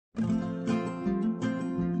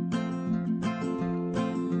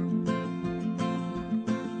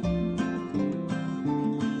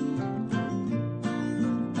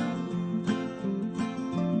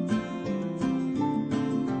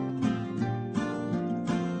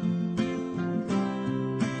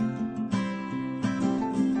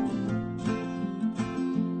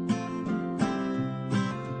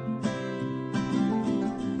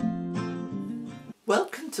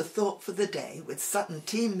Thought for the Day with Sutton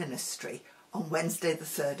Team Ministry on Wednesday the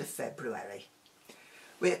 3rd of February.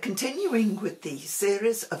 We are continuing with the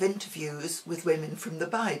series of interviews with women from the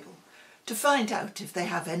Bible to find out if they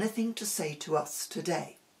have anything to say to us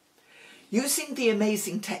today. Using the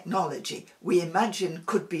amazing technology we imagine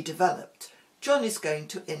could be developed, John is going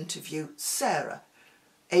to interview Sarah,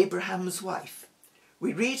 Abraham's wife.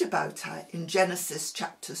 We read about her in Genesis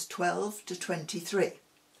chapters 12 to 23.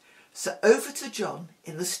 So over to John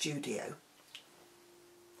in the studio.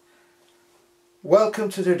 Welcome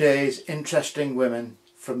to today's Interesting Women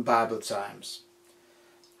from Bible Times.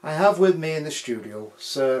 I have with me in the studio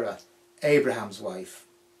Sarah, Abraham's wife.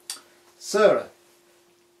 Sarah,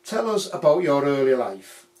 tell us about your early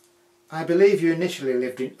life. I believe you initially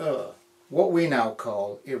lived in Ur, what we now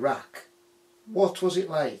call Iraq. What was it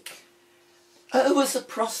like? Ur was a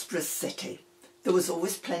prosperous city. There was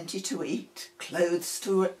always plenty to eat, clothes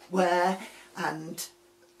to wear and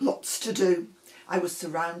lots to do. I was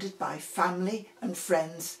surrounded by family and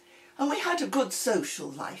friends and we had a good social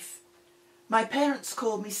life. My parents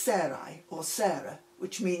called me Sarai or Sarah,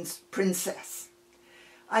 which means princess.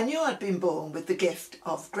 I knew I'd been born with the gift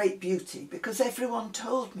of great beauty because everyone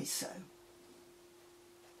told me so.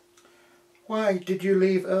 Why did you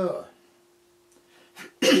leave Ur?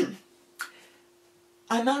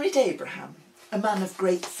 I married Abraham, a man of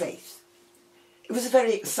great faith. It was a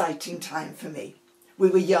very exciting time for me. We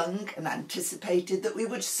were young and anticipated that we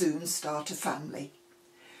would soon start a family.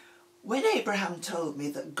 When Abraham told me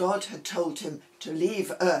that God had told him to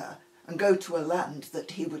leave Ur and go to a land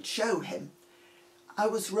that he would show him, I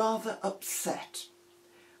was rather upset.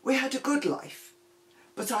 We had a good life,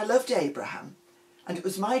 but I loved Abraham and it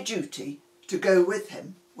was my duty to go with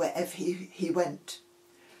him wherever he went.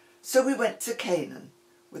 So we went to Canaan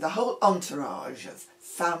with a whole entourage of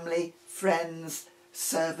family, friends,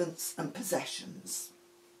 servants and possessions.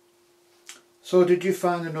 So did you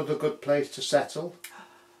find another good place to settle?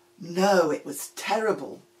 No, it was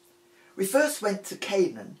terrible. We first went to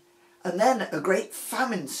Canaan and then a great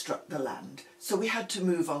famine struck the land, so we had to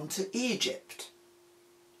move on to Egypt.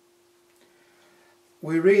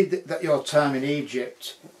 We read that your time in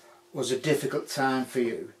Egypt was a difficult time for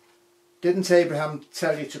you. Didn't Abraham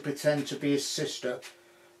tell you to pretend to be his sister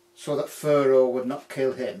so that Pharaoh would not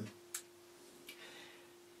kill him?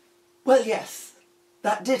 Well, yes,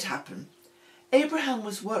 that did happen. Abraham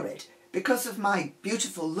was worried because of my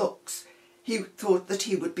beautiful looks. He thought that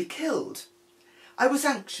he would be killed. I was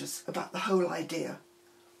anxious about the whole idea.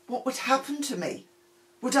 What would happen to me?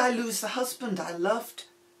 Would I lose the husband I loved?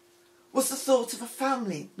 Was the thought of a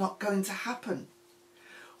family not going to happen?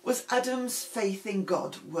 Was Adam's faith in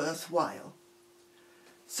God worthwhile?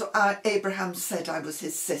 So Abraham said I was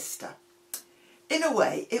his sister. In a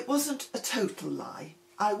way, it wasn't a total lie.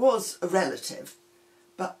 I was a relative,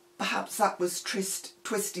 but perhaps that was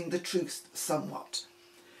twisting the truth somewhat.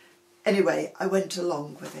 Anyway, I went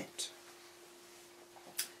along with it.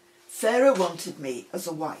 Pharaoh wanted me as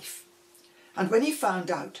a wife, and when he found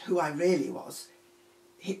out who I really was,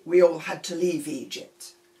 we all had to leave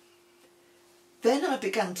Egypt. Then I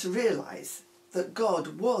began to realise that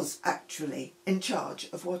God was actually in charge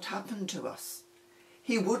of what happened to us.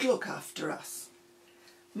 He would look after us.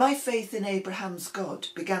 My faith in Abraham's God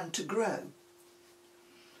began to grow.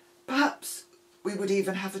 Perhaps we would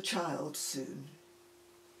even have a child soon.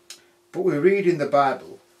 But we read in the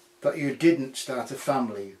Bible that you didn't start a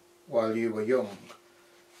family while you were young.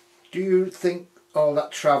 Do you think all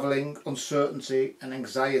that travelling, uncertainty and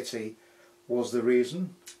anxiety was the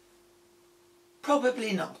reason?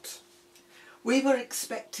 Probably not. We were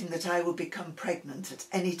expecting that I would become pregnant at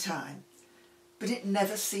any time, but it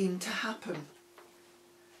never seemed to happen.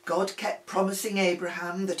 God kept promising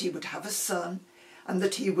Abraham that he would have a son and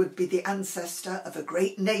that he would be the ancestor of a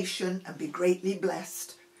great nation and be greatly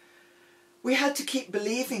blessed. We had to keep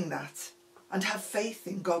believing that and have faith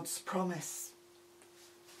in God's promise.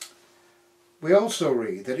 We also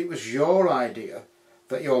read that it was your idea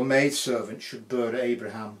that your maidservant should bear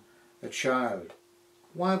Abraham a child.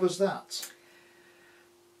 Why was that?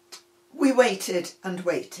 We waited and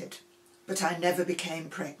waited, but I never became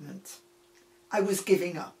pregnant. I was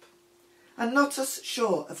giving up, and not as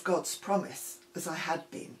sure of God's promise as I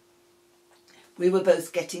had been. We were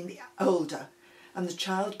both getting older, and the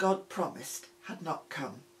child God promised had not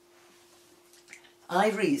come. I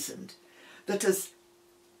reasoned that as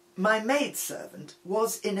my maidservant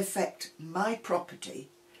was in effect my property,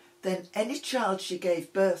 then any child she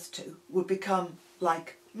gave birth to would become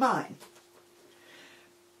like mine.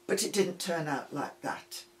 But it didn't turn out like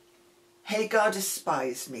that. Hagar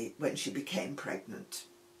despised me when she became pregnant.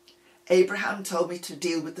 Abraham told me to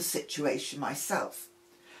deal with the situation myself.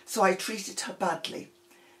 so I treated her badly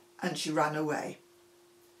and she ran away.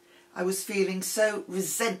 I was feeling so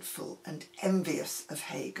resentful and envious of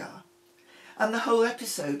Hagar, and the whole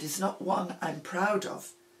episode is not one I'm proud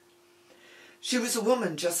of. She was a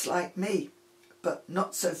woman just like me, but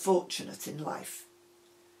not so fortunate in life.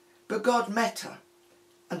 But God met her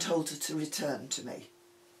and told her to return to me.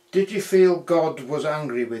 Did you feel God was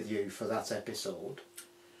angry with you for that episode?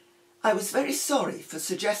 I was very sorry for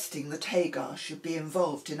suggesting that Hagar should be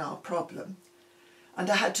involved in our problem, and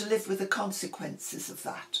I had to live with the consequences of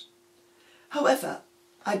that. However,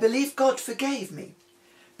 I believe God forgave me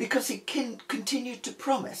because he continued to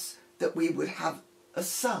promise that we would have a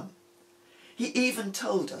son. He even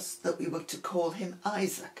told us that we were to call him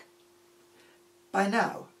Isaac. By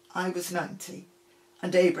now, I was 90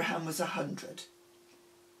 and Abraham was 100.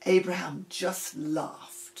 Abraham just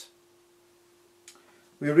laughed.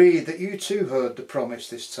 We read that you too heard the promise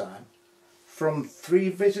this time from 3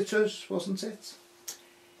 visitors, wasn't it?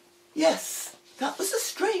 Yes, that was a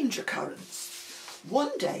strange occurrence.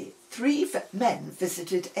 One day, 3 men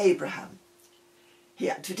visited Abraham.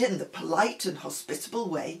 He acted in the polite and hospitable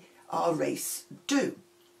way our race do.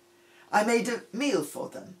 I made a meal for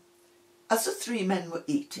them. As the 3 men were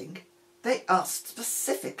eating, they asked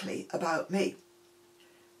specifically about me,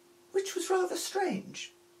 which was rather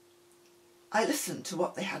strange. I listened to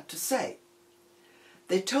what they had to say.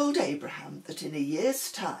 They told Abraham that in a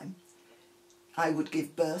year's time I would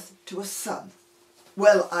give birth to a son.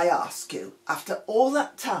 Well, I ask you, after all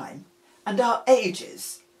that time and our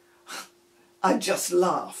ages, I just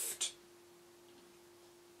laughed.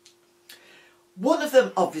 One of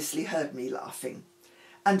them obviously heard me laughing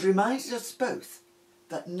and reminded us both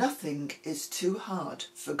that nothing is too hard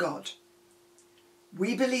for God.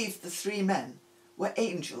 We believe the 3 men were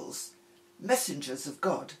angels, messengers of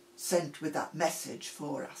God, sent with that message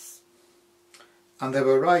for us. And they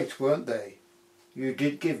were right, weren't they? You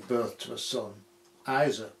did give birth to a son,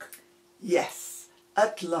 Isaac. Yes,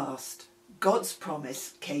 at last, God's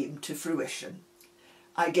promise came to fruition.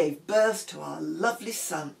 I gave birth to our lovely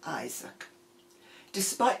son, Isaac.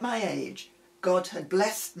 Despite my age, God had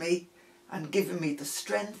blessed me and given me the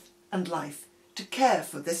strength and life to care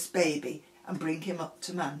for this baby and bring him up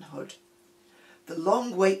to manhood. The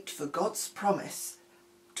long wait for God's promise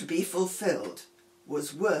to be fulfilled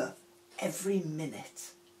was worth every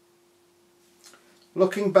minute.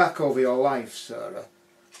 Looking back over your life, Sarah,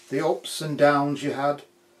 the ups and downs you had,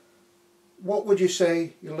 what would you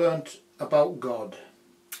say you learnt about God?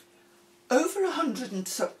 Over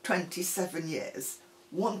 127 years,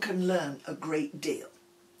 one can learn a great deal.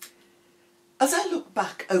 As I look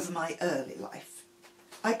back over my early life,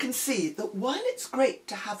 I can see that while it's great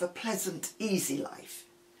to have a pleasant, easy life,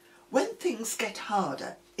 when things get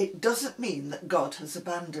harder, it doesn't mean that God has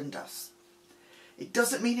abandoned us. It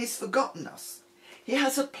doesn't mean he's forgotten us. He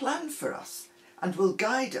has a plan for us and will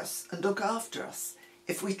guide us and look after us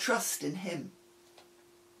if we trust in him.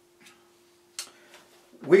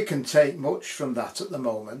 We can take much from that at the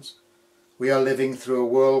moment. We are living through a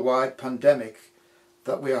worldwide pandemic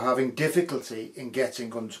that we are having difficulty in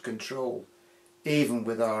getting under control, even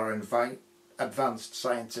with our advanced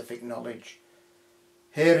scientific knowledge.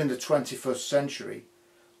 Here in the 21st century,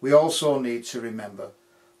 we also need to remember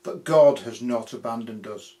that God has not abandoned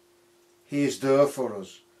us. He is there for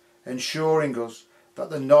us, ensuring us that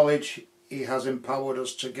the knowledge he has empowered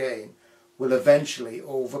us to gain will eventually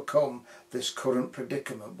overcome this current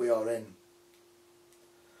predicament we are in.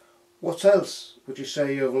 What else would you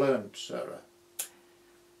say you have learned, Sarah?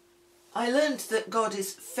 I learned that God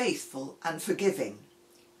is faithful and forgiving.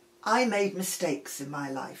 I made mistakes in my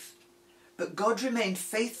life, but God remained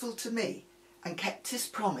faithful to me and kept his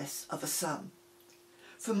promise of a son.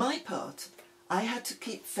 For my part, I had to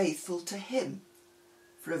keep faithful to him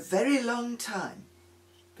for a very long time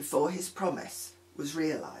before his promise was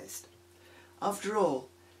realised. After all,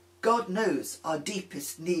 God knows our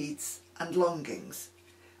deepest needs and longings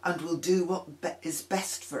and will do what is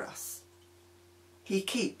best for us. He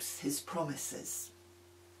keeps his promises.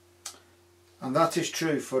 And that is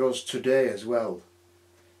true for us today as well.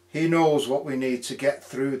 He knows what we need to get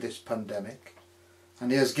through this pandemic,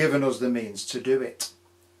 and he has given us the means to do it.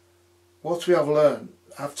 What we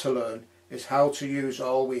have to learn is how to use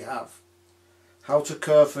all we have, how to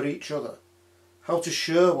care for each other, how to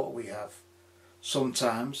share what we have.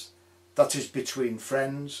 Sometimes that is between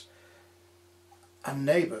friends and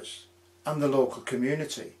neighbours and the local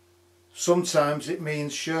community. Sometimes it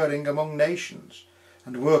means sharing among nations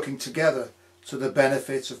and working together to the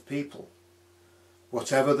benefit of people,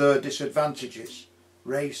 whatever their disadvantages,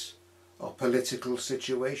 race or political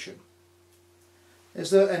situation. Is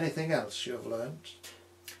there anything else you have learned?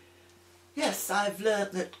 Yes, I've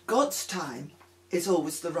learnt that God's time is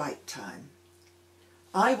always the right time.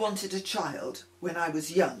 I wanted a child when I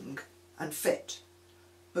was young and fit,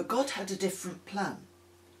 but God had a different plan.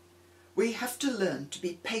 We have to learn to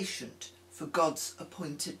be patient for God's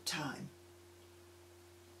appointed time.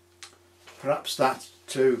 Perhaps that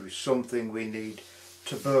too is something we need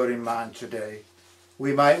to bear in mind today.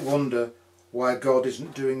 We might wonder why God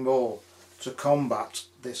isn't doing more to combat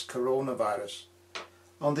this coronavirus.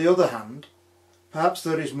 On the other hand, perhaps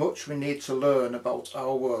there is much we need to learn about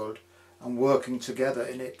our world and working together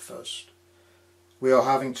in it first. We are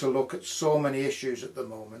having to look at so many issues at the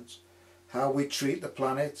moment: how we treat the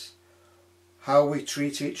planet, how we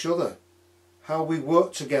treat each other, how we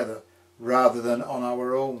work together rather than on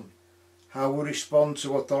our own, how we respond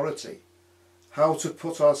to authority, how to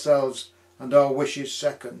put ourselves and our wishes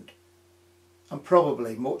second, and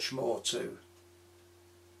probably much more too.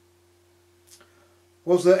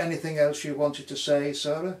 Was there anything else you wanted to say,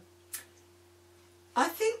 Sarah? I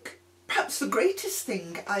think perhaps the greatest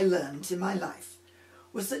thing I learned in my life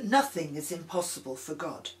was that nothing is impossible for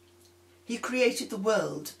God. He created the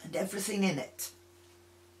world and everything in it.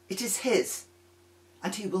 It is his,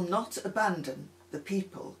 and he will not abandon the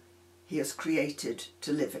people he has created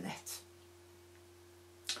to live in it.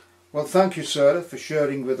 Well, thank you, Sarah, for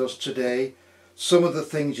sharing with us today some of the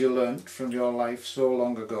things you learnt from your life so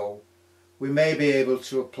long ago. We may be able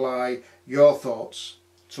to apply your thoughts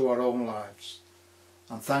to our own lives.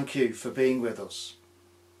 And thank you for being with us.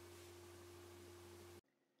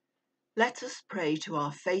 Let us pray to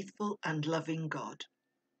our faithful and loving God.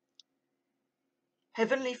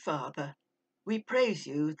 Heavenly Father, we praise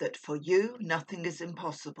you that for you nothing is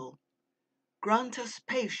impossible. Grant us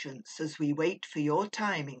patience as we wait for your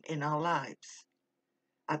timing in our lives.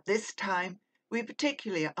 At this time, we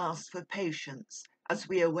particularly ask for patience as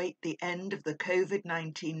we await the end of the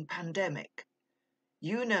COVID-19 pandemic.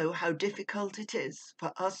 You know how difficult it is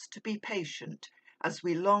for us to be patient as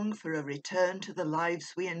we long for a return to the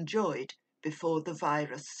lives we enjoyed before the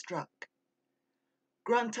virus struck.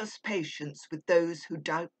 Grant us patience with those who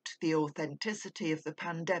doubt the authenticity of the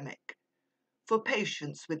pandemic, for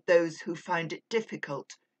patience with those who find it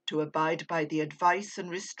difficult to abide by the advice and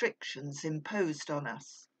restrictions imposed on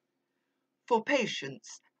us, for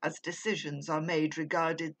patience as decisions are made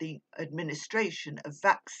regarding the administration of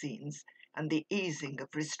vaccines and the easing of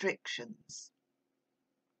restrictions.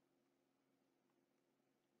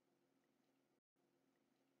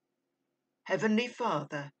 Heavenly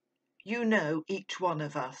Father, you know each one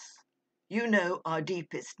of us. You know our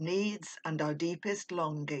deepest needs and our deepest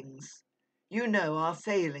longings. You know our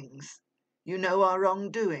failings. You know our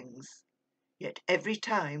wrongdoings. Yet every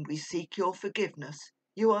time we seek your forgiveness,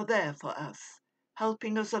 you are there for us,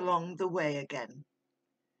 helping us along the way again.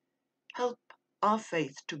 Help our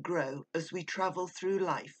faith to grow as we travel through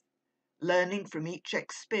life, learning from each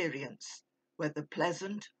experience, whether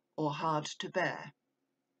pleasant or hard to bear.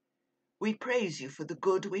 We praise you for the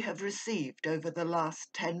good we have received over the last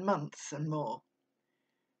 10 months and more.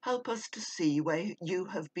 Help us to see where you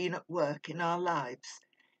have been at work in our lives,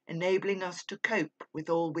 enabling us to cope with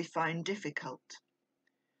all we find difficult.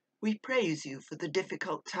 We praise you for the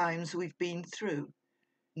difficult times we've been through,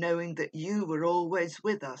 knowing that you were always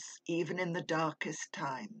with us, even in the darkest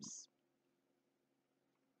times.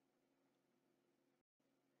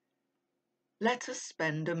 Let us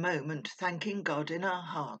spend a moment thanking God in our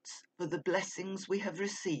hearts for the blessings we have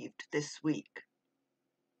received this week.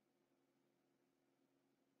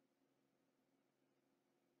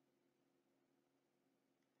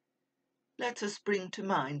 Let us bring to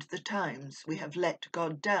mind the times we have let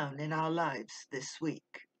God down in our lives this week.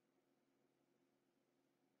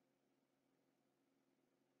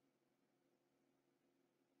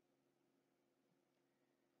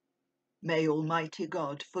 May Almighty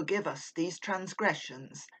God forgive us these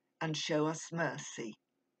transgressions and show us mercy.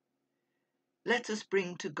 Let us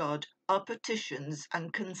bring to God our petitions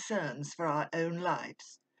and concerns for our own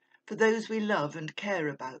lives, for those we love and care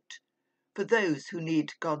about, for those who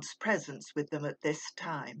need God's presence with them at this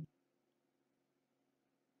time.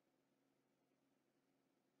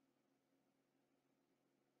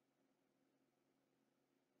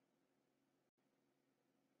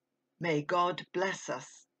 May God bless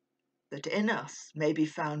us, that in us may be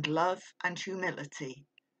found love and humility,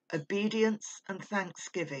 obedience and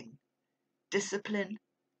thanksgiving, discipline,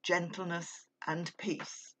 gentleness and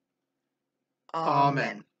peace.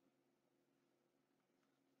 Amen.